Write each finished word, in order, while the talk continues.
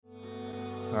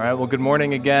All right, well, good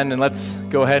morning again, and let's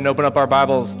go ahead and open up our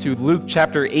Bibles to Luke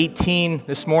chapter 18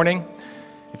 this morning.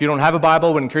 If you don't have a Bible,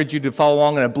 I would encourage you to follow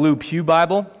along in a blue pew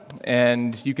Bible,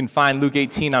 and you can find Luke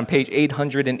 18 on page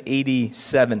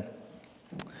 887.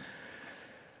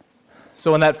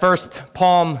 So on that first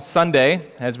Palm Sunday,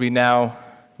 as we now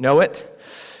know it,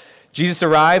 Jesus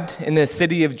arrived in the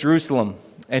city of Jerusalem,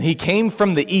 and he came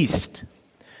from the east.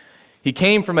 He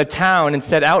came from a town and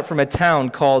set out from a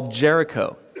town called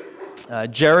Jericho.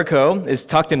 Jericho is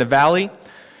tucked in a valley.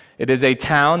 It is a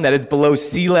town that is below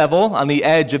sea level on the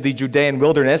edge of the Judean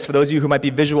wilderness. For those of you who might be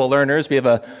visual learners, we have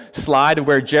a slide of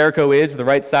where Jericho is, the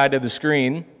right side of the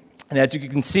screen. And as you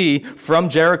can see, from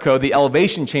Jericho, the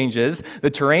elevation changes, the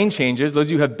terrain changes. Those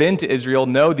of you who have been to Israel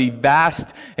know the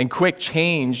vast and quick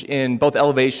change in both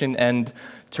elevation and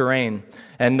terrain.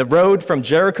 And the road from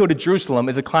Jericho to Jerusalem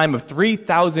is a climb of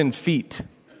 3,000 feet.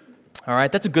 All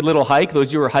right, that's a good little hike. Those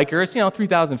of you who are hikers,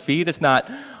 3,000 feet. It's not,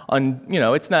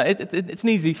 it's an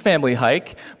easy family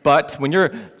hike. But when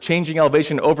you're changing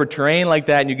elevation over terrain like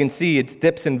that, and you can see its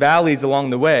dips and valleys along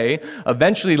the way,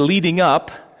 eventually leading up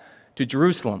to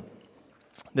Jerusalem,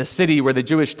 the city where the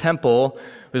Jewish temple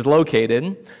was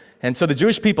located. And so the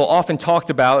Jewish people often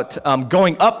talked about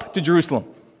going up to Jerusalem.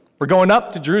 We're going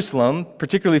up to Jerusalem,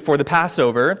 particularly for the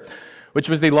Passover, which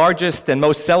was the largest and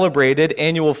most celebrated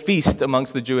annual feast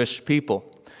amongst the Jewish people,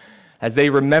 as they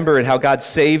remembered how God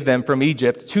saved them from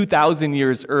Egypt 2,000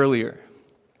 years earlier.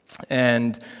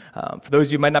 And for those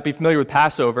of you who might not be familiar with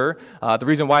Passover, the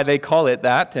reason why they call it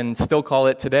that and still call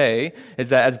it today is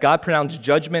that as God pronounced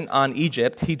judgment on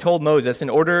Egypt, he told Moses in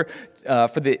order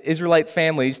for the Israelite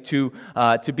families to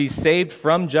be saved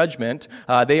from judgment,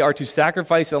 they are to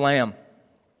sacrifice a lamb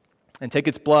and take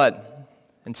its blood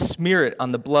and smear it on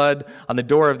the blood on the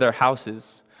door of their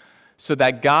houses so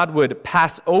that God would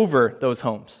pass over those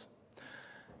homes,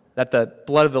 that the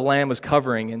blood of the lamb was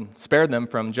covering and spared them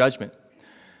from judgment.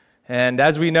 And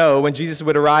as we know, when Jesus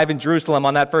would arrive in Jerusalem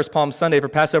on that first Palm Sunday for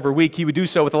Passover week, he would do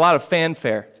so with a lot of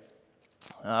fanfare.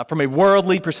 From a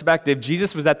worldly perspective,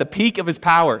 Jesus was at the peak of his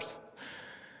powers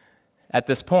at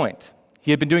this point.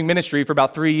 He had been doing ministry for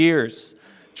about 3 years,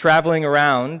 traveling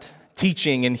around,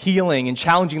 teaching and healing and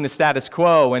challenging the status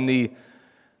quo, and the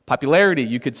popularity,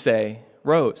 you could say,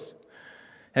 rose.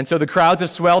 And so the crowds have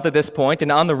swelled at this point,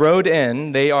 and on the road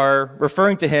in, they are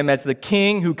referring to him as the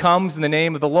King who comes in the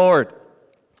name of the Lord.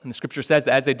 And the scripture says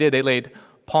that as they did, they laid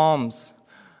palms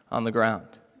on the ground.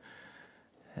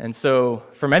 And so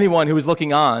from anyone who was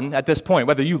looking on at this point,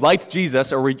 whether you liked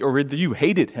Jesus or whether you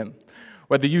hated him,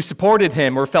 whether you supported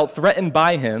him or felt threatened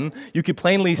by him, you could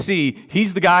plainly see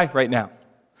he's the guy right now.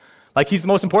 Like he's the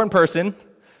most important person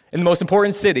in the most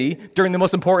important city during the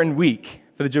most important week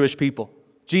for the Jewish people.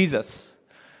 Jesus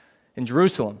in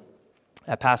Jerusalem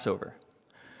at Passover.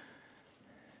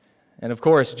 And of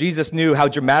course, Jesus knew how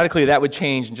dramatically that would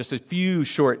change in just a few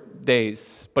short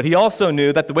days. But he also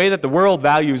knew that the way that the world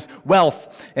values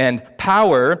wealth and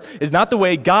power is not the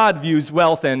way God views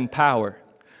wealth and power.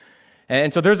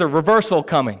 And so there's a reversal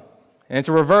coming. And it's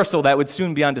a reversal that would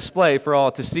soon be on display for all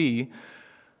to see.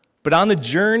 But on the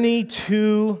journey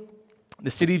to the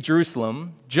city of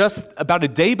Jerusalem, just about a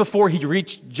day before he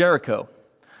reached Jericho,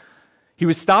 he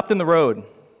was stopped in the road.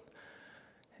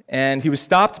 And he was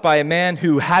stopped by a man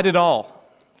who had it all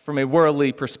from a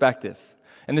worldly perspective.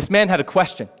 And this man had a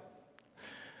question,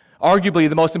 arguably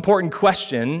the most important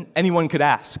question anyone could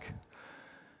ask.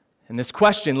 And this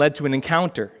question led to an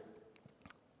encounter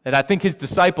that I think his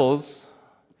disciples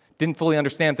didn't fully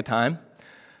understand at the time.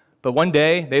 But one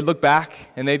day, they'd look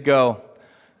back and they'd go,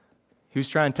 he was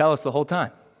trying to tell us the whole time.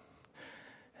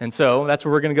 And so that's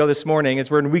where we're going to go this morning,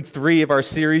 as we're in week 3 of our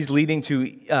series leading to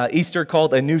Easter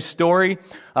called A New Story.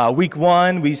 Week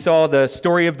 1, we saw the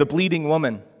story of the bleeding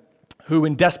woman who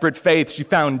in desperate faith, she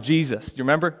found Jesus. Do you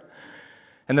remember?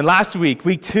 And then last week,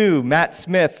 week 2, Matt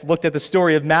Smith looked at the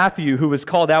story of Matthew, who was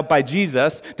called out by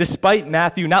Jesus, despite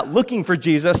Matthew not looking for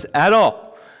Jesus at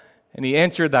all. And he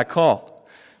answered that call.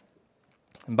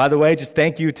 And by the way, just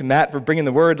thank you to Matt for bringing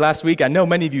the word last week. I know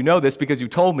many of you know this because you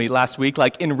told me last week,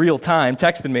 like in real time,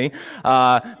 texted me.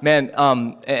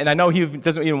 And I know he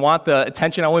doesn't even want the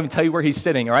attention. I won't even tell you where he's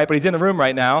sitting, all right? But he's in the room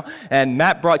right now, and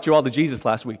Matt brought you all to Jesus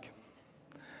last week.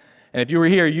 And if you were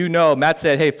here, you know Matt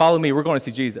said, hey, follow me, we're going to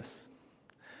see Jesus.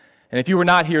 And if you were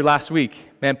not here last week,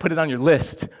 man, put it on your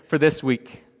list for this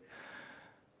week.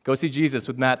 Go see Jesus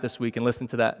with Matt this week and listen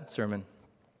to that sermon.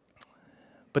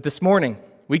 But this morning,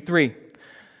 week 3,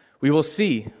 we will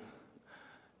see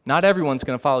not everyone's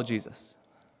going to follow Jesus.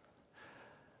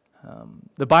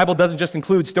 The Bible doesn't just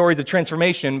include stories of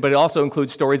transformation, but it also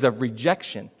includes stories of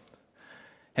rejection.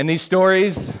 And these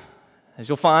stories, As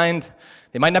you'll find,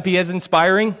 they might not be as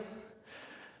inspiring.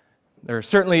 They're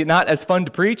certainly not as fun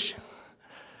to preach,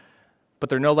 but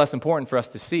they're no less important for us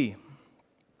to see.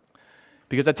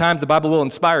 Because at times the Bible will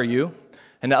inspire you,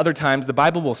 and at other times the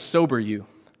Bible will sober you.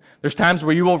 There's times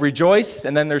where you will rejoice,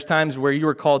 and then there's times where you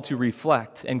are called to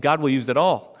reflect, and God will use it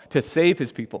all to save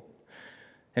his people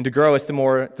and to grow us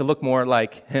to look more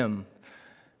like him.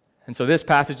 And so this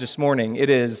passage this morning, it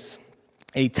is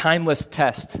a timeless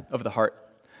test of the heart.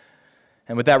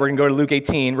 And with that, we're going to go to Luke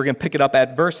 18. We're going to pick it up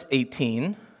at verse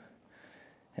 18,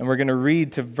 and we're going to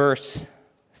read to verse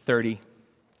 30.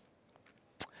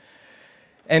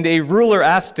 And a ruler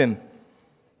asked him,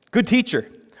 "Good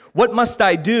teacher, what must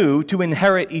I do to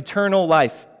inherit eternal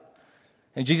life?"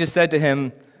 And Jesus said to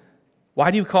him,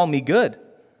 "Why do you call me good?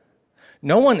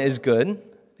 No one is good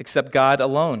except God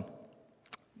alone.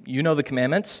 You know the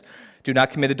commandments. Do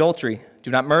not commit adultery. Do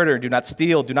not murder. Do not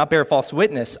steal. Do not bear false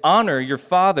witness. Honor your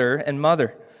father and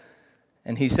mother."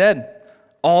 And he said,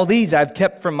 "All these I've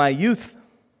kept from my youth."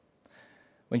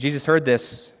 When Jesus heard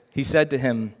this, he said to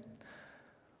him,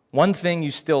 "One thing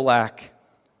you still lack.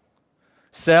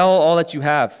 Sell all that you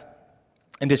have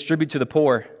and distribute to the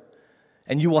poor,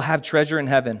 and you will have treasure in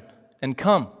heaven. And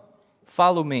come,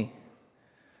 follow me."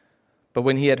 But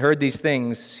when he had heard these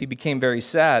things, he became very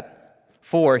sad,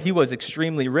 for he was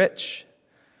extremely rich.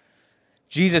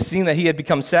 Jesus, seeing that he had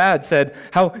become sad, said,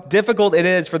 "How difficult it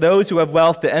is for those who have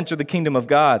wealth to enter the kingdom of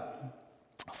God.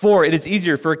 For it is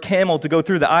easier for a camel to go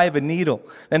through the eye of a needle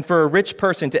than for a rich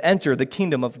person to enter the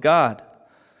kingdom of God."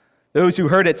 Those who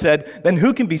heard it said, "Then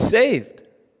who can be saved?"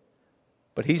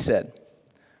 But he said,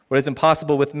 "What is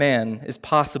impossible with man is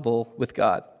possible with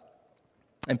God."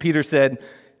 And Peter said,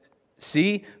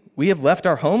 "See, we have left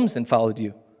our homes and followed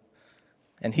you."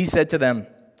 And he said to them,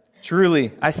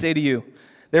 "Truly, I say to you,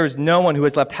 there is no one who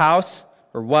has left house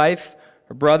or wife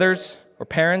or brothers or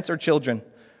parents or children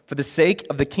for the sake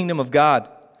of the kingdom of God,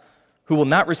 who will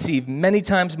not receive many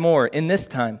times more in this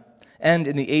time and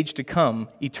in the age to come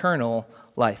eternal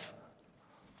life."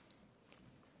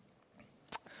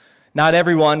 Not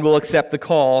everyone will accept the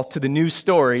call to the new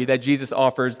story that Jesus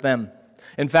offers them.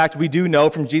 In fact, we do know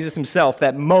from Jesus himself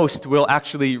that most will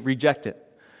actually reject it.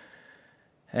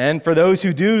 And for those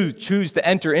who do choose to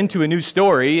enter into a new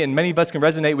story, and many of us can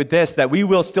resonate with this, that we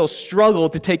will still struggle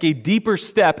to take a deeper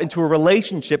step into a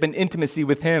relationship and intimacy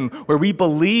with him, where we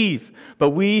believe, but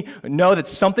we know that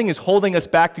something is holding us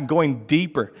back to going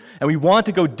deeper. And we want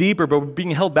to go deeper, but we're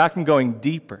being held back from going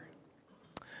deeper.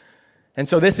 And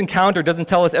so this encounter doesn't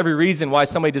tell us every reason why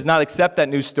somebody does not accept that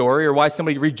new story or why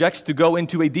somebody rejects to go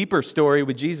into a deeper story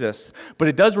with Jesus. But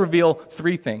it does reveal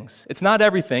three things. It's not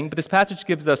everything, but this passage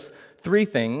gives us three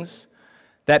things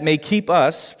that may keep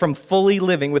us from fully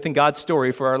living within God's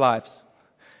story for our lives.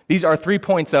 These are 3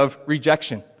 points of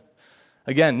rejection.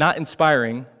 Again, not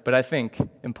inspiring, but I think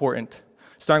important.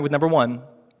 Starting with number 1,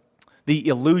 the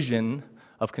illusion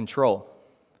of control.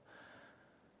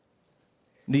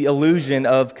 The illusion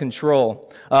of control.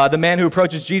 The man who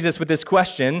approaches Jesus with this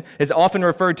question is often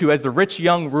referred to as the rich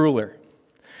young ruler.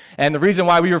 And the reason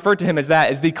why we refer to him as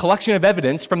that is the collection of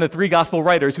evidence from the 3 gospel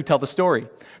writers who tell the story.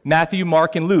 Matthew,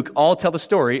 Mark, and Luke all tell the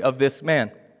story of this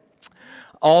man.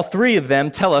 All 3 of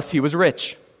them tell us he was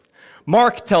rich.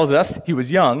 Mark tells us he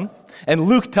was young, and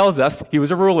Luke tells us he was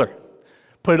a ruler.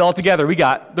 Put it all together, we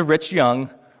got the rich young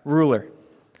ruler.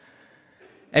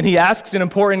 And he asks an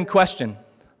important question.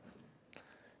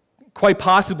 Quite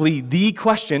possibly the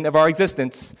question of our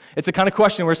existence. It's the kind of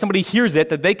question where somebody hears it,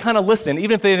 that they kind of listen.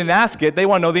 Even if they didn't ask it, they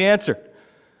want to know the answer.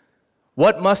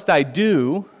 What must I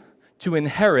do to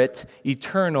inherit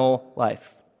eternal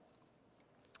life?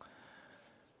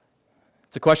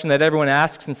 It's a question that everyone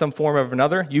asks in some form or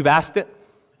another. You've asked it.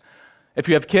 If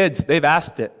you have kids, they've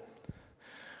asked it.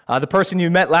 The person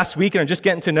you met last week and are just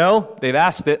getting to know, they've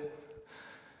asked it.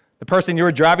 The person you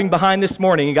were driving behind this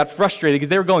morning and got frustrated because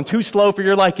they were going too slow for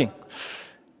your liking,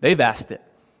 they've asked it.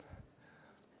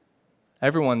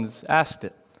 Everyone's asked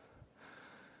it.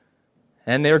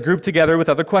 And they're grouped together with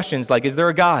other questions like, is there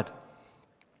a God?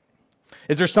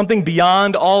 Is there something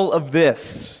beyond all of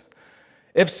this?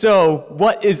 If so,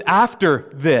 what is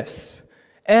after this?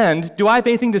 And do I have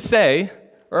anything to say,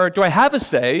 or do I have a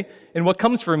say in what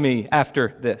comes for me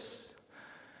after this?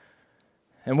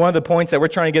 And one of the points that we're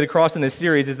trying to get across in this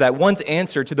series is that one's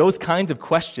answer to those kinds of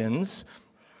questions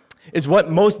is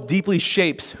what most deeply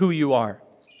shapes who you are.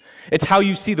 It's how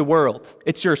you see the world.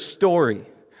 It's your story.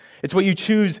 It's what you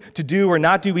choose to do or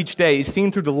not do each day,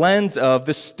 seen through the lens of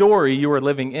the story you are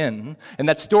living in. And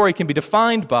that story can be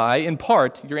defined by, in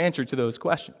part, your answer to those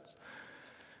questions.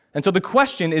 And so the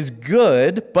question is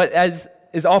good, but as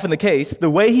is often the case, the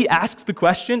way he asks the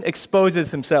question exposes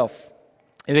himself.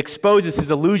 It exposes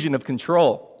his illusion of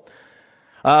control.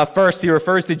 First, he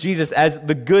refers to Jesus as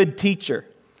the good teacher.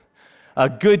 A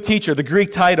good teacher, the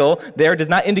Greek title there does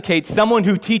not indicate someone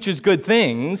who teaches good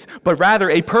things, but rather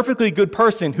a perfectly good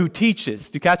person who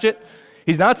teaches. Do you catch it?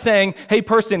 He's not saying, hey,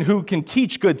 person who can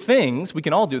teach good things. We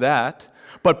can all do that.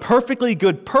 But perfectly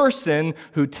good person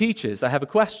who teaches. I have a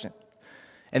question.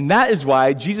 And that is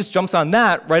why Jesus jumps on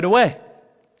that right away.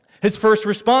 His first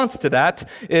response to that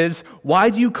is, why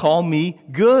do you call me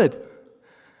good?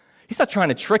 He's not trying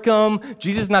to trick him.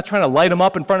 Jesus is not trying to light him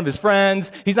up in front of his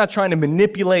friends. He's not trying to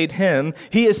manipulate him.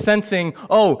 He is sensing,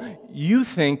 oh, you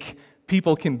think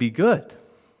people can be good.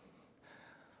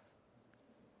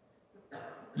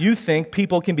 You think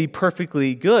people can be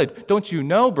perfectly good. Don't you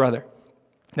know, brother,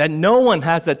 that no one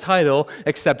has that title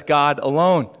except God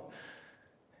alone?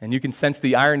 And you can sense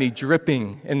the irony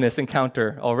dripping in this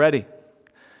encounter already.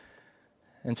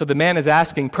 And so the man is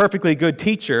asking, perfectly good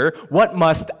teacher, what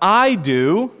must I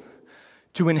do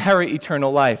to inherit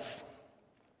eternal life?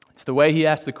 It's the way he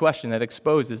asks the question that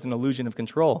exposes an illusion of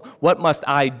control. What must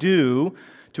I do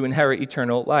to inherit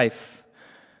eternal life?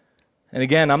 And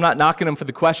again, I'm not knocking him for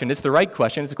the question. It's the right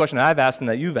question. It's the question I've asked and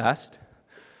that you've asked.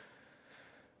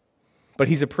 But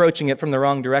he's approaching it from the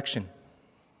wrong direction,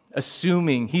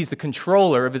 assuming he's the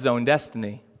controller of his own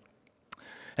destiny.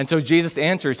 And so Jesus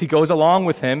answers. He goes along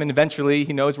with him, and eventually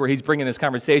he knows where he's bringing this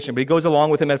conversation. But he goes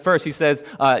along with him at first. He says,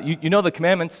 you know the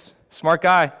commandments, smart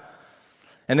guy.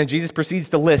 And then Jesus proceeds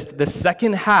to list the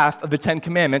second half of the 10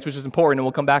 Commandments, which is important, and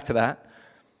we'll come back to that.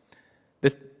 The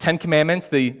 10 Commandments,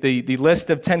 the list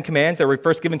of 10 commands that were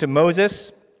first given to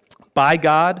Moses by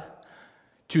God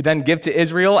to then give to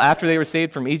Israel after they were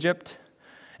saved from Egypt.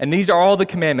 And these are all the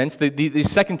commandments, the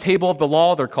second table of the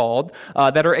law, they're called,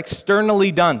 that are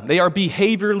externally done. They are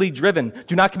behaviorally driven.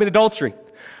 Do not commit adultery.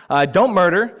 Don't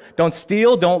murder. Don't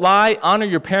steal. Don't lie. Honor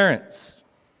your parents.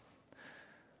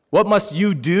 What must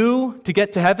you do to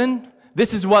get to heaven?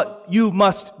 This is what you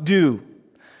must do.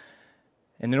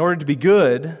 And in order to be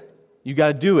good, you got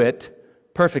to do it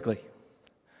perfectly.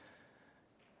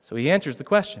 So he answers the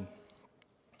question.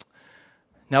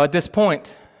 Now at this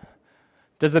point,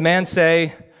 does the man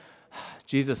say,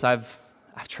 Jesus, I've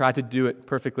tried to do it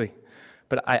perfectly,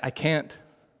 but I can't.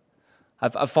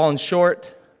 I've fallen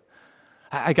short.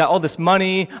 I got all this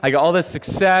money, I got all this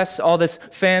success, all this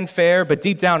fanfare, but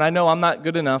deep down I know I'm not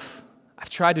good enough. I've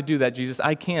tried to do that, Jesus.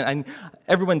 I can't.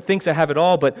 Everyone thinks I have it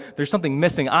all, but there's something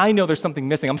missing. I know there's something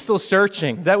missing. I'm still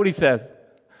searching. Is that what he says?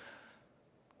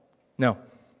 No.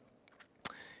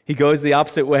 He goes the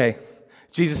opposite way.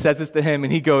 Jesus says this to him,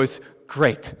 and he goes,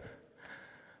 great.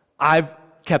 I've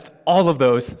kept all of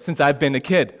those since I've been a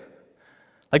kid.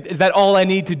 Like, is that all I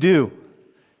need to do?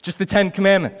 Just the 10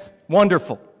 Commandments.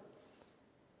 Wonderful.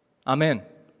 I'm in.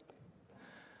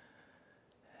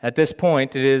 At this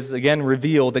point, it is again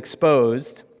revealed,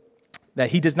 exposed, that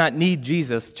he does not need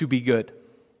Jesus to be good.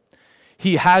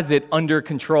 He has it under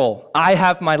control. I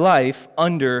have my life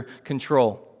under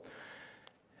control.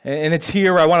 And it's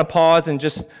here where I want to pause and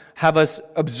just have us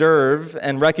observe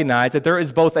and recognize that there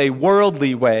is both a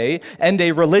worldly way and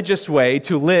a religious way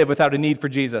to live without a need for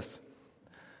Jesus.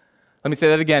 Let me say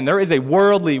that again. There is a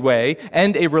worldly way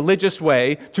and a religious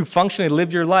way to functionally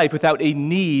live your life without a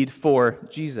need for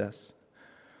Jesus.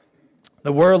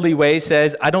 The worldly way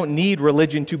says, I don't need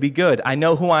religion to be good. I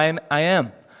know who I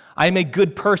am. I am a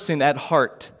good person at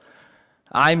heart.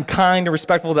 I'm kind and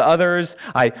respectful to others.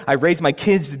 I raise my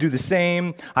kids to do the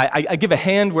same. I give a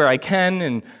hand where I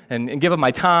can and give up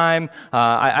my time.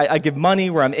 I give money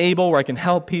where I'm able, where I can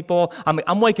help people.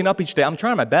 I'm waking up each day. I'm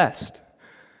trying my best.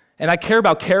 And I care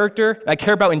about character. I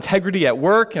care about integrity at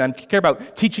work. And I care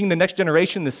about teaching the next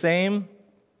generation the same.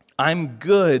 I'm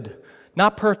good.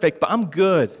 Not perfect, but I'm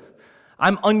good.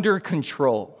 I'm under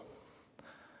control.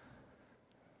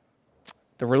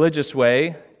 The religious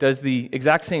way does the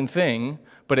exact same thing,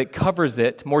 but it covers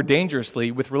it more dangerously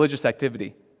with religious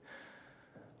activity.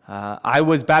 I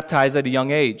was baptized at a young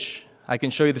age. I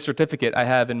can show you the certificate I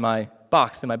have in my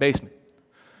box in my basement.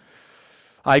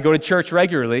 I go to church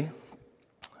regularly.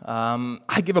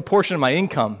 I give a portion of my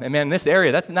income. And man, in this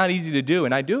area, that's not easy to do,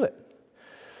 and I do it.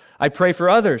 I pray for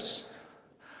others.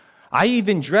 I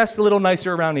even dress a little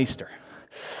nicer around Easter.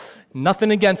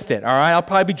 Nothing against it, all right? I'll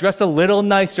probably be dressed a little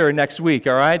nicer next week,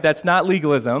 all right? That's not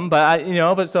legalism,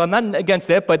 but so I'm not against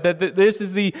it, but this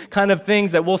is the kind of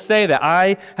things that we'll say that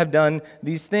I have done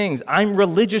these things. I'm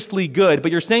religiously good,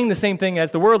 but you're saying the same thing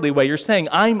as the worldly way. You're saying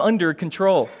I'm under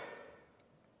control.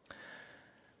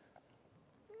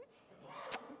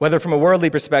 Whether from a worldly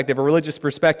perspective or religious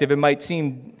perspective, it might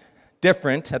seem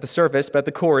different at the surface, but at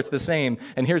the core, it's the same.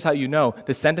 And here's how you know.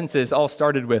 The sentences all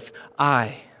started with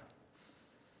I.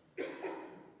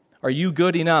 Are you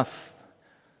good enough?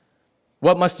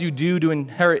 What must you do to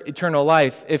inherit eternal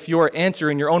life? If your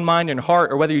answer in your own mind and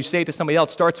heart, or whether you say it to somebody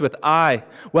else, starts with I,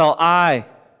 well, I,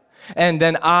 and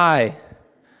then I.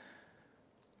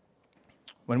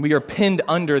 When we are pinned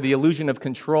under the illusion of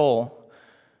control,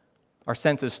 our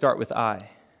senses start with I.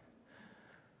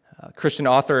 A Christian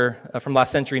author from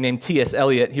last century named T.S.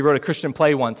 Eliot, he wrote a Christian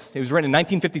play once. It was written in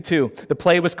 1952. The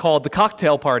play was called The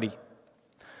Cocktail Party.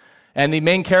 And the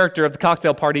main character of The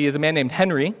Cocktail Party is a man named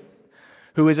Henry,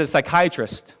 who is a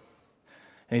psychiatrist.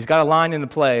 And he's got a line in the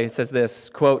play. It says this,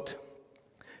 quote,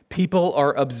 "People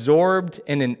are absorbed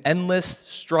in an endless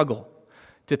struggle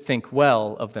to think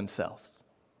well of themselves."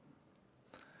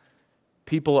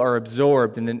 People are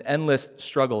absorbed in an endless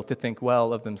struggle to think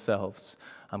well of themselves.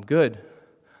 I'm good.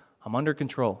 I'm under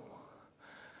control.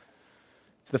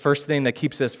 It's the first thing that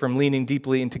keeps us from leaning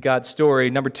deeply into God's story.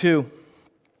 Number two,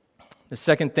 the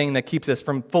second thing that keeps us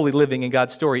from fully living in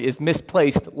God's story is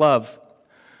misplaced love.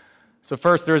 So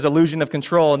first, there is illusion of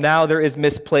control. Now there is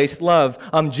misplaced love.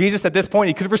 Jesus, at this point,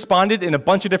 he could have responded in a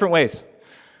bunch of different ways.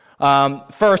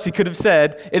 First, he could have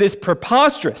said, it is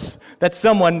preposterous that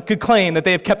someone could claim that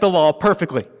they have kept the law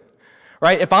perfectly.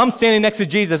 Right? If I'm standing next to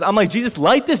Jesus, I'm like, Jesus,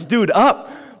 light this dude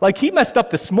up. Like, he messed up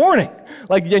this morning.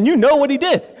 Like, and you know what he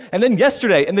did. And then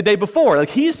yesterday and the day before. Like,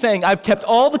 he's saying, I've kept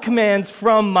all the commands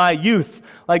from my youth.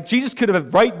 Like, Jesus could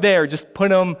have right there just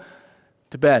put him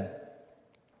to bed.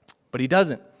 But he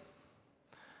doesn't.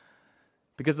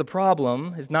 Because the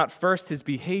problem is not first his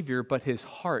behavior, but his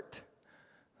heart.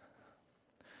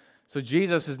 So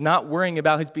Jesus is not worrying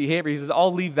about his behavior. He says,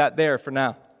 I'll leave that there for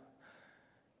now.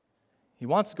 He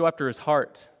wants to go after his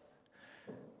heart.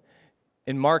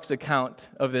 In Mark's account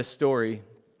of this story,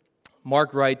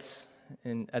 Mark writes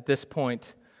at this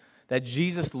point that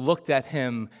Jesus looked at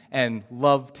him and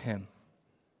loved him.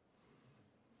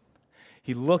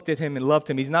 He looked at him and loved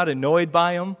him. He's not annoyed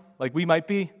by him like we might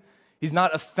be. He's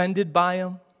not offended by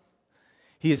him.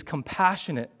 He is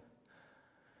compassionate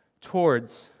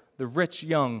towards the rich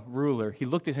young ruler. He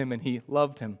looked at him and he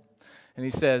loved him. And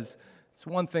he says, it's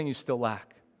one thing you still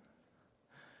lack.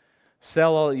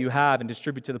 Sell all that you have and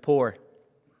distribute to the poor,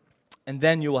 and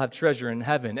then you will have treasure in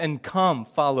heaven. And come,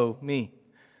 follow me.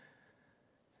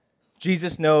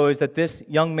 Jesus knows that this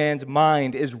young man's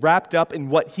mind is wrapped up in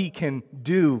what he can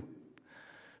do.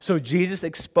 So Jesus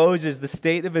exposes the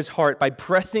state of his heart by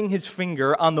pressing his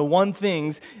finger on the one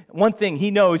thing he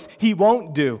knows he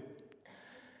won't do.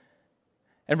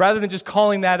 And rather than just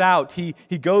calling that out, he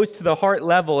goes to the heart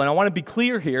level. And I want to be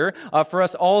clear here for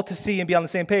us all to see and be on the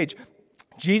same page.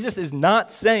 Jesus is not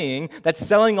saying that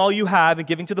selling all you have and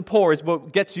giving to the poor is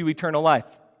what gets you eternal life.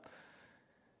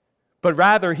 But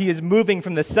rather, he is moving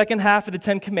from the second half of the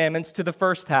Ten Commandments to the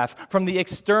first half, from the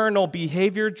external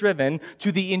behavior-driven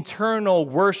to the internal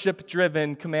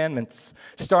worship-driven commandments.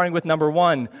 Starting with number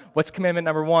one. What's commandment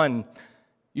number one?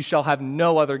 You shall have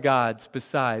no other gods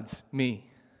besides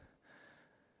me.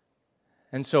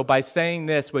 And so by saying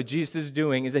this, what Jesus is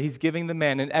doing is that he's giving the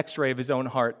man an x-ray of his own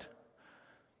heart.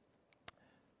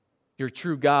 Your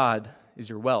true God is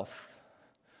your wealth.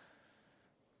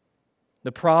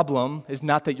 The problem is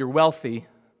not that you're wealthy,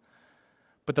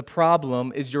 but the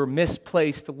problem is your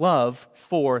misplaced love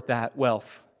for that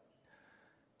wealth.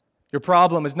 Your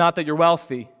problem is not that you're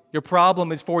wealthy. Your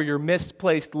problem is for your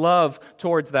misplaced love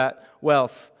towards that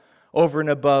wealth over and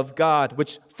above God,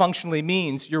 which functionally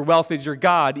means your wealth is your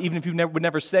God, even if you would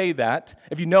never say that.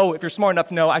 If you're smart enough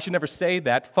to know, I should never say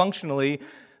that. Functionally,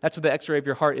 that's what the x-ray of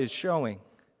your heart is showing.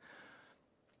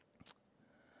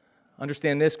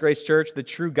 Understand this, Grace Church, the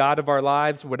true God of our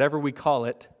lives, whatever we call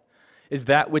it, is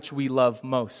that which we love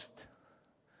most.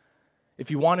 If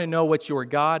you want to know what your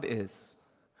God is,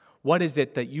 what is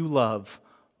it that you love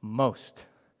most?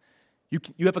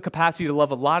 You have a capacity to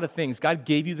love a lot of things. God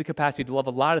gave you the capacity to love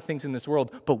a lot of things in this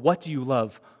world, but what do you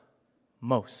love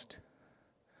most?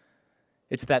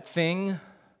 It's that thing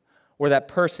or that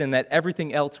person that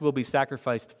everything else will be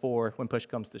sacrificed for when push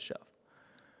comes to shove.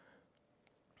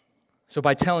 So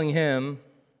by telling him,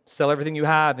 sell everything you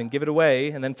have and give it away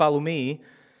and then follow me,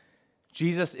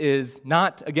 Jesus is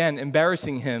not, again,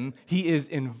 embarrassing him. He is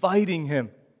inviting him.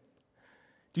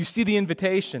 Do you see the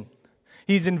invitation?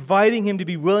 He's inviting him to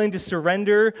be willing to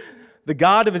surrender the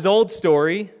God of his old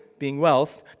story, being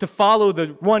wealth, to follow the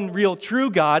one real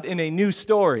true God in a new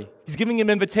story. He's giving him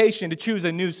an invitation to choose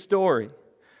a new story.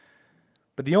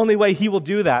 But the only way he will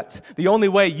do that, the only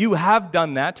way you have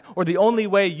done that, or the only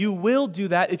way you will do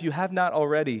that if you have not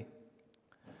already,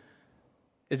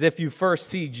 is if you first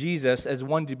see Jesus as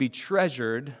one to be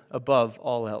treasured above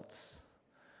all else.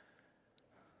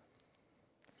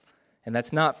 And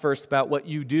that's not first about what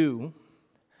you do.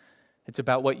 It's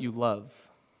about what you love.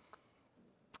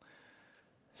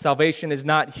 Salvation is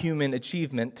not human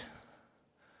achievement.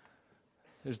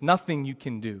 There's nothing you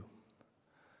can do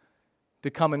to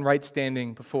come in right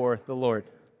standing before the Lord.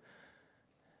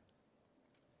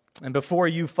 And before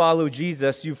you follow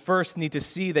Jesus, you first need to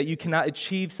see that you cannot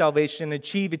achieve salvation,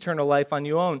 achieve eternal life on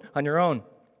your own.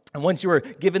 And once you are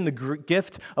given the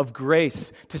gift of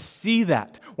grace to see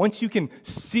that, once you can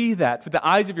see that with the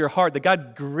eyes of your heart, that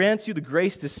God grants you the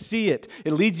grace to see it,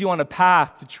 it leads you on a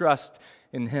path to trust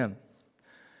in Him.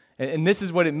 And this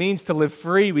is what it means to live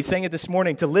free. We sang it this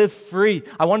morning, to live free.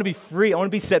 I want to be free. I want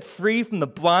to be set free from the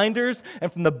blinders and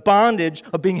from the bondage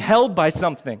of being held by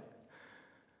something.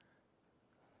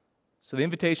 So the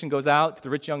invitation goes out to the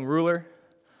rich young ruler.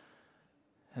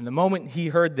 And the moment he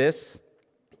heard this,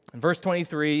 in verse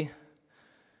 23,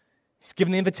 he's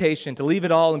given the invitation to leave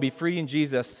it all and be free in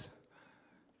Jesus.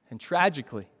 And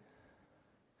tragically,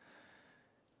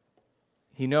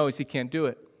 he knows he can't do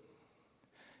it.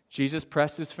 Jesus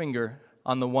pressed his finger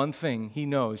on the one thing he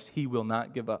knows he will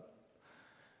not give up.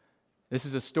 This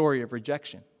is a story of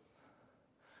rejection.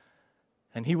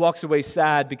 And he walks away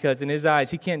sad because in his eyes,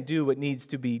 he can't do what needs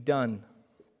to be done.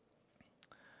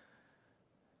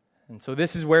 And so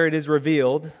this is where it is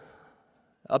revealed.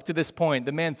 Up to this point,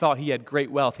 the man thought he had great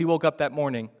wealth. He woke up that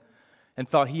morning and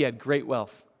thought he had great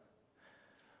wealth.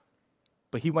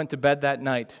 But he went to bed that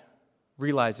night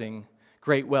realizing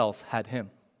great wealth had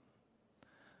him.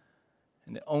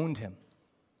 And it owned him.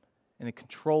 And it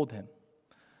controlled him.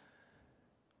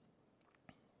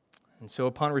 And so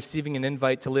upon receiving an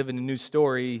invite to live in a new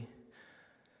story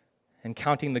and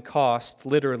counting the cost,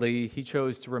 literally, he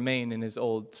chose to remain in his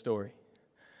old story.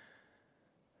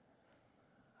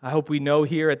 I hope we know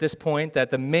here at this point that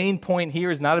the main point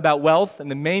here is not about wealth and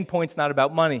the main point's not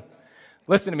about money.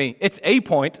 Listen to me, it's a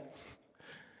point.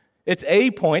 It's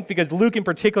a point because Luke in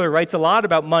particular writes a lot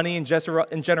about money and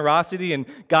generosity and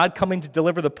God coming to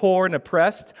deliver the poor and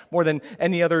oppressed more than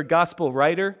any other gospel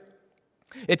writer.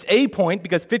 It's a point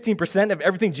because 15% of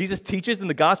everything Jesus teaches in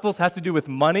the Gospels has to do with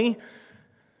money.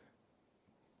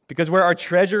 Because where our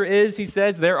treasure is, he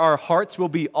says, there our hearts will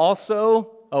be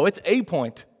also. Oh, it's a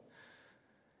point.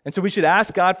 And so we should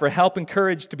ask God for help and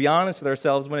courage to be honest with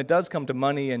ourselves when it does come to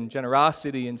money and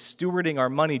generosity and stewarding our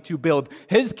money to build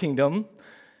His kingdom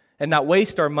and not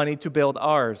waste our money to build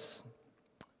ours.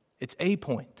 It's a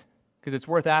point because it's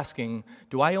worth asking,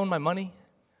 do I own my money?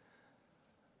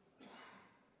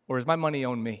 Or does my money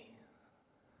own me?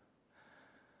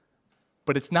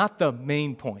 But it's not the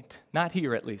main point, not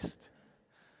here at least.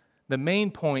 The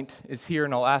main point is here,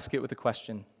 and I'll ask it with a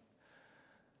question.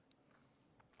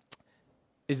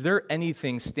 Is there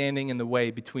anything standing in the way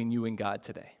between you and God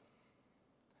today?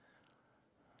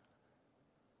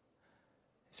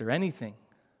 Is there anything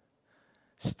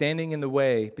standing in the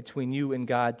way between you and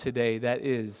God today that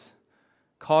is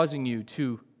causing you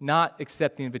to not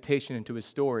accept the invitation into His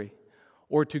story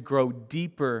or to grow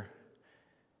deeper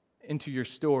into your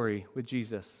story with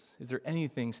Jesus? Is there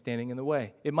anything standing in the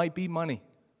way? It might be money.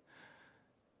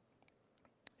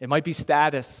 It might be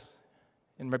status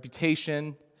and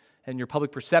reputation and your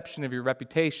public perception of your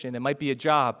reputation. It might be a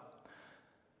job.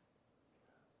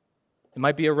 It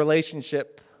might be a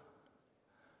relationship,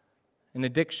 an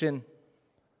addiction,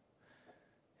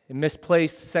 a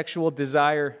misplaced sexual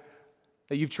desire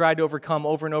that you've tried to overcome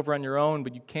over and over on your own,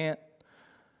 but you can't.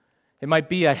 It might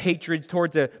be a hatred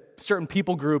towards a certain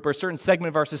people group or a certain segment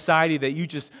of our society that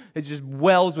it just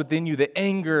wells within you, the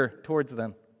anger towards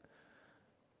them.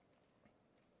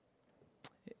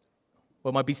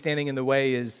 What might be standing in the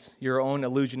way is your own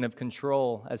illusion of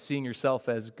control, as seeing yourself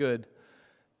as good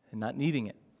and not needing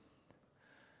it.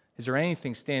 Is there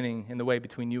anything standing in the way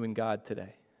between you and God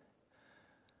today?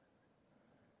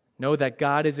 Know that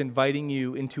God is inviting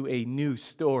you into a new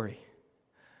story.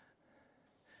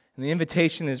 And the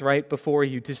invitation is right before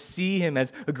you to see Him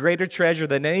as a greater treasure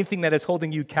than anything that is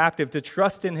holding you captive, to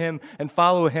trust in Him and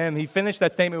follow Him. He finished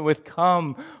that statement with,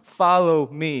 "Come, follow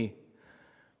me."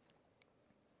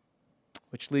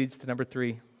 Which leads to number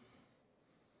 3.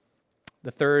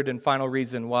 The third and final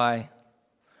reason why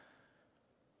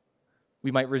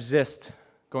we might resist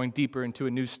going deeper into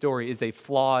a new story is a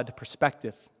flawed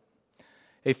perspective.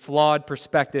 A flawed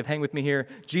perspective. Hang with me here.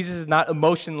 Jesus is not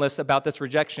emotionless about this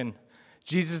rejection.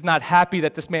 Jesus is not happy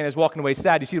that this man is walking away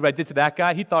sad. You see what I did to that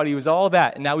guy? He thought he was all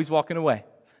that, and now he's walking away.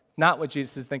 Not what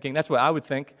Jesus is thinking. That's what I would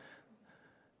think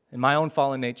in my own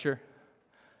fallen nature.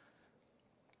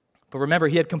 But remember,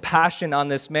 he had compassion on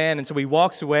this man, and so he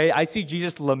walks away. I see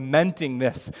Jesus lamenting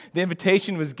this. The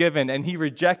invitation was given, and he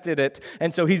rejected it.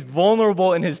 And so he's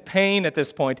vulnerable in his pain at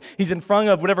this point. He's in front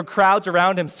of whatever crowds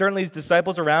around him, certainly his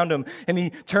disciples around him, and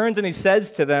he turns and he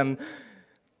says to them,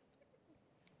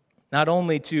 not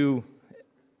only to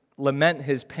lament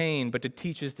his pain, but to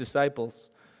teach his disciples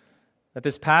that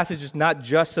this passage is not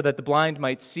just so that the blind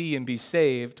might see and be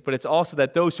saved, but it's also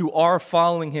that those who are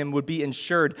following him would be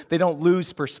ensured they don't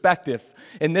lose perspective.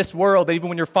 In this world, even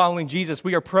when you're following Jesus,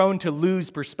 we are prone to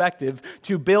lose perspective,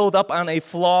 to build up on a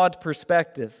flawed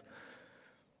perspective.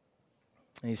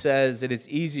 And he says it is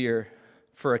easier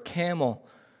for a camel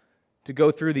to go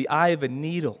through the eye of a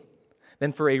needle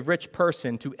than for a rich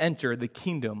person to enter the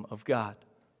kingdom of God.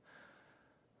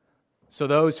 So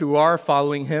those who are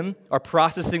following him are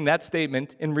processing that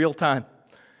statement in real time.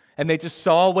 And they just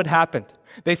saw what happened.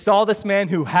 They saw this man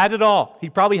who had it all. He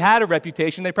probably had a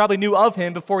reputation. They probably knew of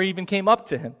him before he even came up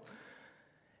to him.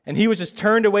 And he was just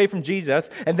turned away from Jesus.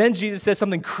 And then Jesus says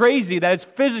something crazy that is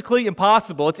physically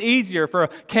impossible. It's easier for a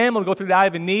camel to go through the eye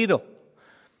of a needle.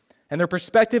 And their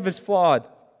perspective is flawed.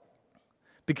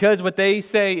 Because what they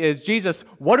say is, Jesus,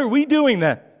 what are we doing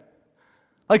then?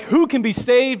 Like, who can be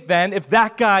saved then if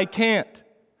that guy can't?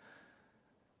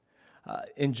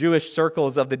 In Jewish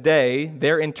circles of the day,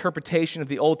 their interpretation of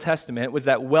the Old Testament was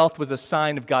that wealth was a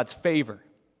sign of God's favor.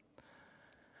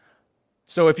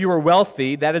 So if you were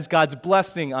wealthy, that is God's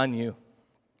blessing on you.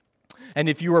 And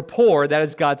if you were poor, that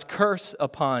is God's curse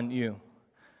upon you.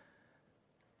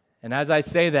 And as I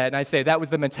say that, and I say that was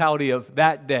the mentality of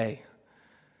that day,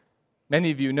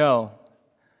 many of you know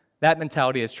that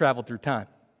mentality has traveled through time.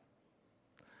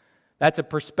 That's a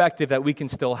perspective that we can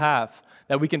still have,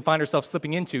 that we can find ourselves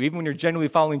slipping into, even when you're genuinely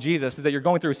following Jesus, is that you're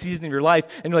going through a season of your life,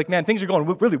 and you're like, man, things are going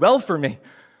really well for me.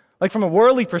 Like from a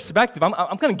worldly perspective, I'm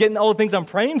kind of getting all the things I'm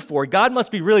praying for. God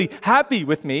must be really happy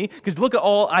with me, because look at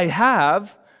all I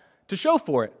have to show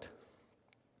for it.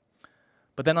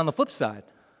 But then on the flip side,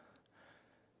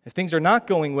 if things are not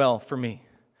going well for me,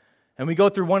 and we go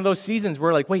through one of those seasons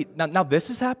where like, wait, now this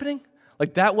is happening?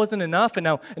 Like that wasn't enough, and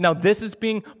now this is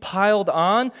being piled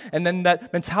on, and then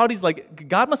that mentality is like,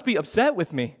 God must be upset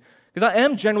with me, because I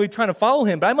am generally trying to follow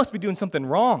him, but I must be doing something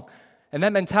wrong. And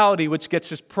that mentality, which gets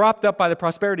just propped up by the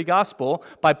prosperity gospel,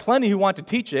 by plenty who want to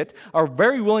teach it, are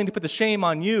very willing to put the shame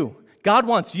on you. God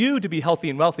wants you to be healthy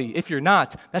and wealthy. If you're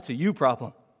not, that's a you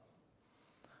problem.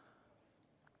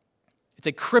 It's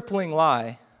a crippling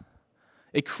lie,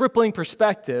 a crippling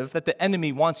perspective that the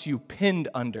enemy wants you pinned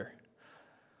under.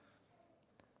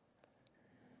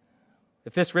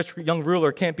 If this rich young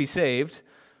ruler can't be saved,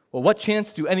 well, what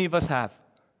chance do any of us have?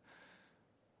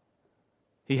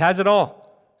 He has it all.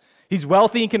 He's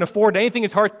wealthy and can afford anything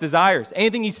his heart desires.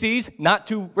 Anything he sees, not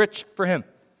too rich for him.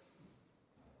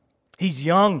 He's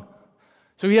young,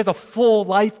 so he has a full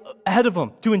life ahead of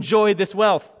him to enjoy this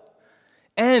wealth.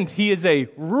 And he is a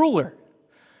ruler.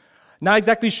 Not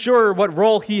exactly sure what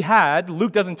role he had.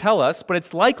 Luke doesn't tell us, but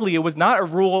it's likely it was not a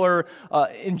ruler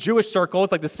in Jewish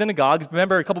circles like the synagogues.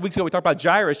 Remember, a couple weeks ago we talked about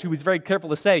Jairus, who was very careful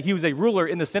to say he was a ruler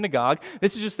in the synagogue.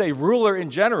 This is just a ruler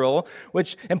in general,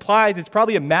 which implies it's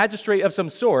probably a magistrate of some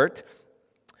sort,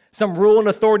 some rule and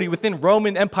authority within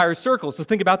Roman Empire circles. So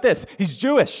think about this. He's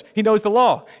Jewish. He knows the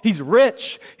law. He's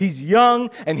rich. He's young,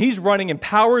 and he's running in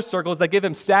power circles that give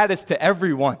him status to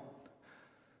everyone.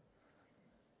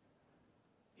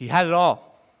 He had it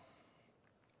all.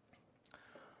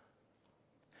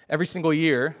 Every single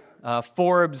year,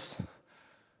 Forbes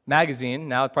magazine,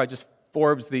 now it's probably just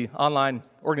Forbes, the online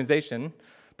organization,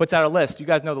 puts out a list. You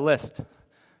guys know the list.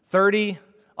 30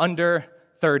 under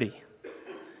 30.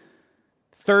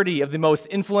 30 of the most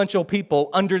influential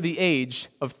people under the age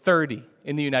of 30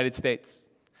 in the United States.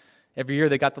 Every year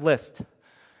they got the list.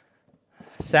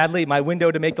 Sadly, my window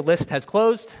to make the list has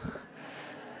closed.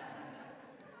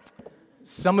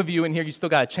 Some of you in here, you still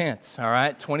got a chance, all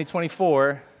right?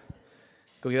 2024,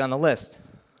 go get on the list.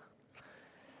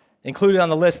 Included on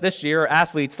the list this year are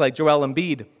athletes like Joel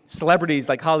Embiid, celebrities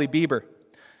like Hailey Bieber.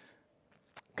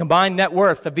 Combined net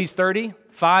worth of these 30,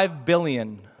 $5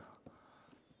 billion.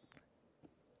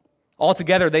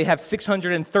 Altogether, they have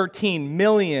 613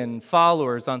 million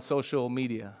followers on social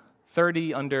media.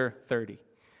 30 under 30.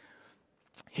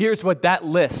 Here's what that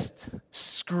list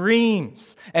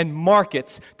screams and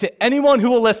markets to anyone who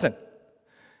will listen.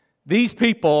 These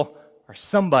people are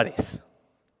somebodies.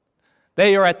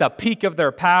 They are at the peak of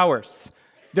their powers.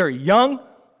 They're young,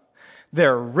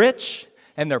 they're rich,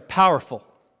 and they're powerful.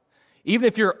 Even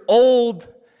if you're old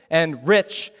and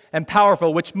rich and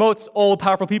powerful, which most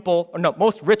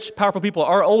rich, powerful people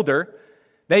are older,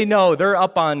 they know they're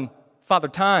up on Father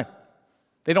Time.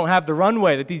 They don't have the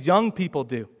runway that these young people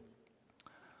do.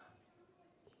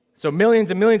 So millions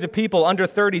and millions of people under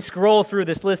 30 scroll through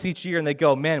this list each year and they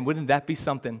go, man, wouldn't that be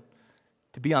something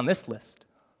to be on this list?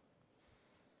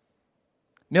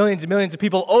 Millions and millions of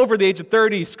people over the age of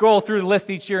 30 scroll through the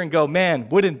list each year and go, man,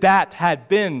 wouldn't that have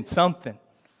been something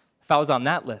if I was on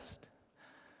that list?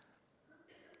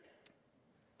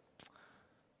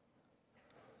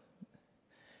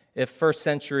 If first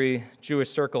century Jewish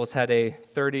circles had a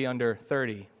 30 under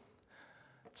 30,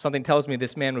 something tells me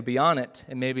this man would be on it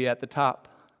and maybe at the top.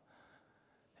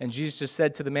 And Jesus just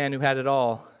said to the man who had it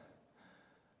all,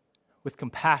 with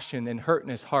compassion and hurt in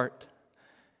his heart,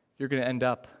 you're going to end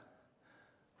up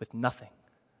with nothing.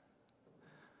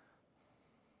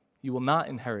 You will not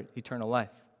inherit eternal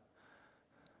life.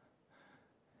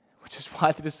 Which is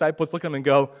why the disciples look at him and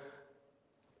go,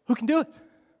 who can do it?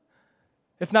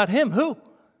 If not him, who?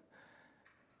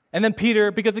 And then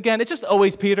Peter, because again, it's just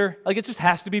always Peter. Like, it just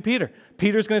has to be Peter.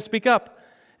 Peter's going to speak up.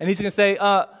 And he's going to say,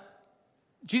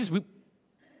 Jesus,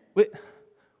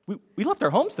 we left our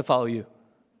homes to follow you.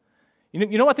 You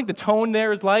know what I think the tone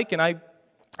there is like? And I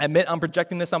admit I'm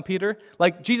projecting this on Peter.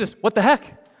 Like, Jesus, what the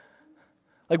heck?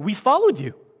 Like, we followed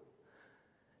you.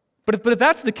 But if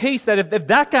that's the case, that if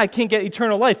that guy can't get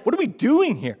eternal life, what are we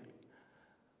doing here?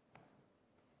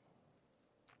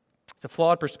 It's a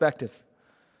flawed perspective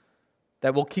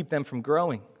that will keep them from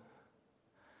growing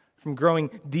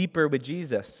deeper with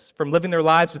Jesus, from living their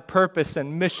lives with purpose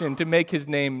and mission to make his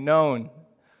name known.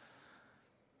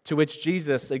 To which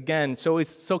Jesus, again,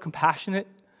 so compassionate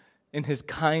in his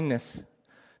kindness,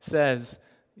 says,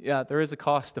 yeah, there is a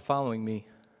cost to following me.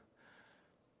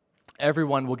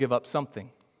 Everyone will give up something.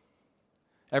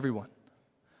 Everyone.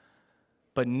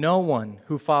 But no one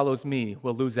who follows me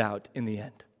will lose out in the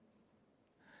end.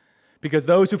 Because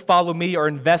those who follow me are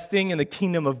investing in the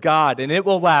kingdom of God, and it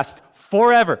will last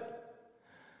forever.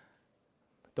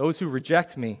 Those who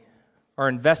reject me are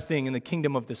investing in the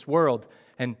kingdom of this world.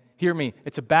 And hear me,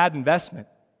 it's a bad investment.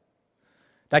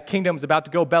 That kingdom is about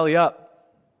to go belly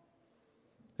up.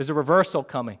 There's a reversal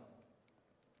coming.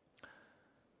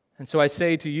 And so I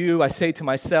say to you, I say to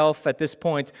myself at this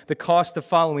point, the cost of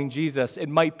following Jesus, it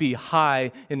might be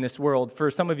high in this world.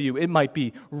 For some of you, it might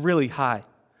be really high.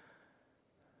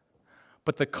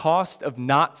 But the cost of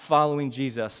not following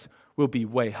Jesus will be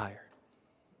way higher.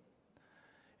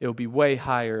 It will be way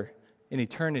higher in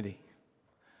eternity.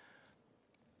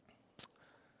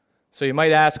 So you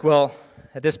might ask, well,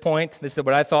 at this point, this is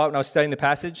what I thought when I was studying the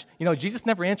passage. Jesus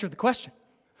never answered the question.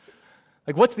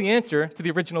 Like, what's the answer to the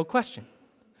original question?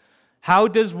 How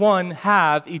does one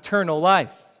have eternal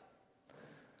life?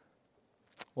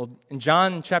 Well, in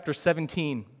John chapter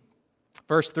 17,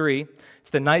 verse 3,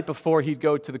 it's the night before he'd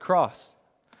go to the cross.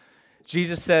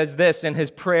 Jesus says this in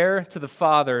his prayer to the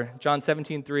Father, John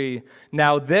 17:3.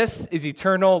 Now this is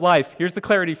eternal life. Here's the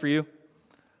clarity for you.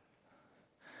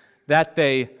 That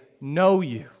they know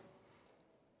you,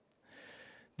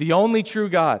 the only true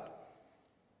God,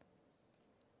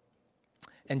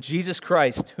 and Jesus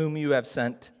Christ, whom you have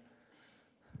sent.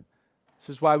 This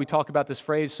is why we talk about this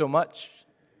phrase so much.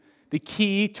 The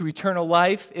key to eternal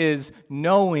life is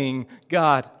knowing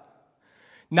God.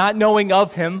 Not knowing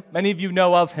of him. Many of you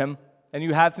know of him, and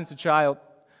you have since a child.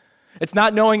 It's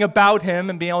not knowing about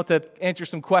him and being able to answer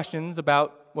some questions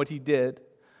about what he did,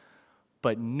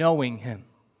 but knowing him.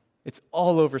 It's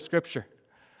all over Scripture.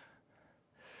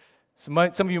 Some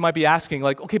of you might be asking,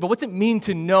 like, okay, but what's it mean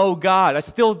to know God? I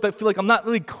still feel like I'm not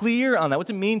really clear on that. What's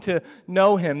it mean to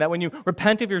know him? That when you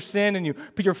repent of your sin and you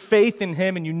put your faith in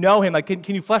him and you know him, like,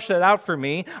 can you flesh that out for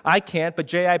me? I can't, but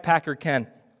J.I. Packer can.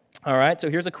 All right,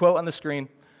 so here's a quote on the screen.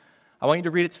 I want you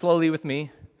to read it slowly with me.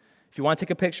 If you want to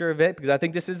take a picture of it, because I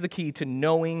think this is the key to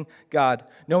knowing God.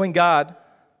 Knowing God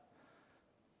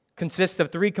consists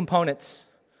of three components,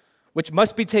 which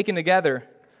must be taken together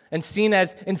and seen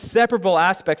as inseparable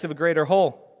aspects of a greater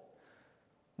whole.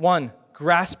 1,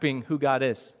 grasping who God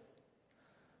is.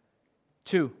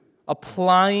 2,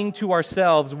 applying to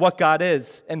ourselves what God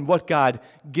is and what God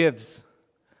gives.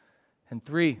 And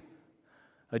 3,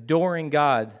 adoring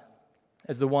God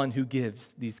as the one who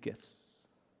gives these gifts.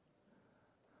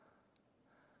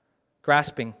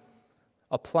 Grasping,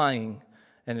 applying,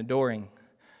 and adoring.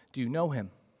 Do you know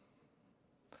him?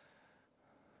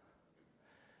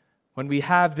 When we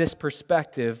have this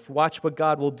perspective, watch what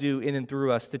God will do in and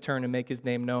through us to turn and make his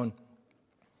name known.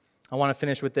 I want to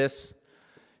finish with this.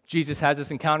 Jesus has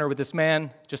this encounter with this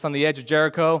man just on the edge of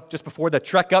Jericho, just before the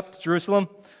trek up to Jerusalem.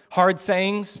 Hard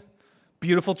sayings,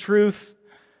 beautiful truth.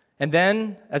 And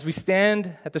then, as we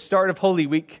stand at the start of Holy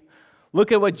Week,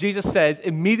 look at what Jesus says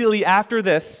immediately after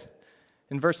this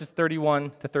in verses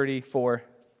 31 to 34.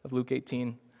 of Luke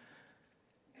 18.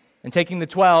 And taking the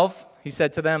 12, he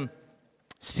said to them,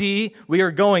 "See, we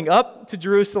are going up to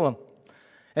Jerusalem,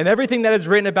 and everything that is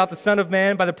written about the Son of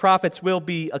Man by the prophets will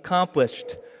be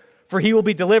accomplished. For he will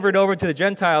be delivered over to the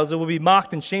Gentiles, and will be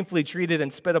mocked and shamefully treated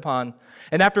and spit upon.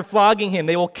 And after flogging him,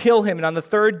 they will kill him, and on the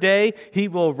third day he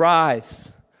will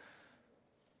rise."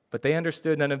 But they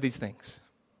understood none of these things.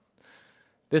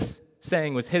 This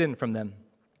saying was hidden from them,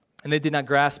 and they did not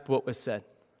grasp what was said.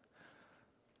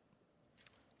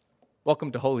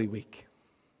 Welcome to Holy Week.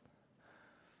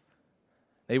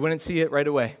 They wouldn't see it right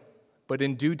away, but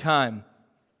in due time,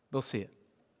 they'll see it.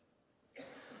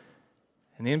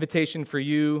 And the invitation for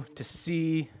you to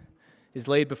see is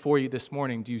laid before you this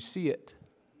morning. Do you see it?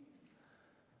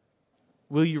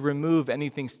 Will you remove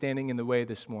anything standing in the way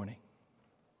this morning?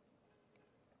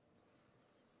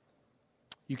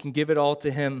 You can give it all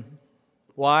to him.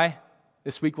 Why?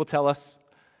 This week will tell us.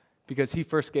 Because he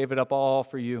first gave it up all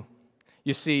for you.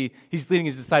 You see, he's leading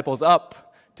his disciples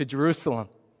up to Jerusalem,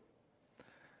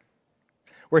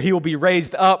 where he will be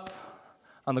raised up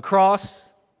on the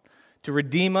cross to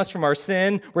redeem us from our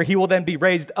sin, where he will then be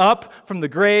raised up from the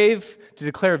grave to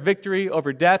declare victory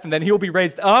over death, and then he will be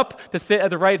raised up to sit at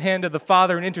the right hand of the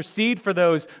Father and intercede for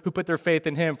those who put their faith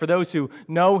in him, for those who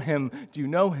know him. Do you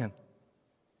know him?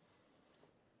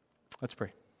 Let's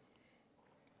pray.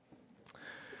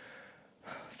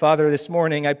 Father, this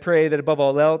morning I pray that above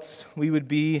all else we would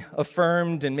be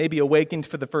affirmed and maybe awakened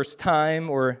for the first time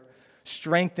or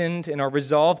strengthened in our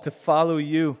resolve to follow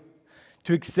you,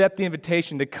 to accept the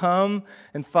invitation to come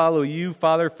and follow you,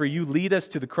 Father, for you lead us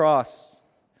to the cross.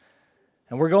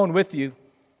 And we're going with you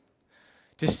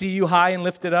to see you high and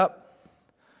lifted up,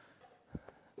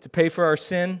 to pay for our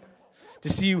sin, to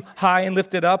see you high and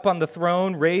lifted up on the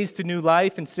throne, raised to new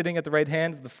life and sitting at the right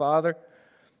hand of the Father.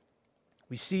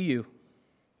 We see you.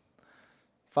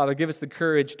 Father, give us the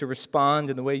courage to respond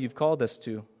in the way you've called us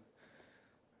to.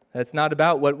 It's not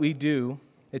about what we do,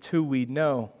 it's who we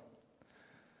know.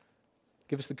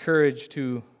 Give us the courage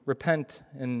to repent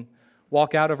and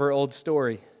walk out of our old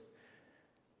story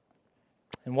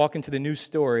and walk into the new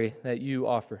story that you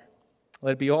offer.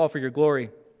 Let it be all for your glory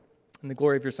and the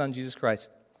glory of your Son, Jesus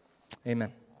Christ.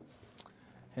 Amen.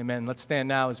 Amen. Let's stand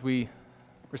now as we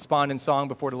respond in song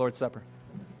before the Lord's Supper.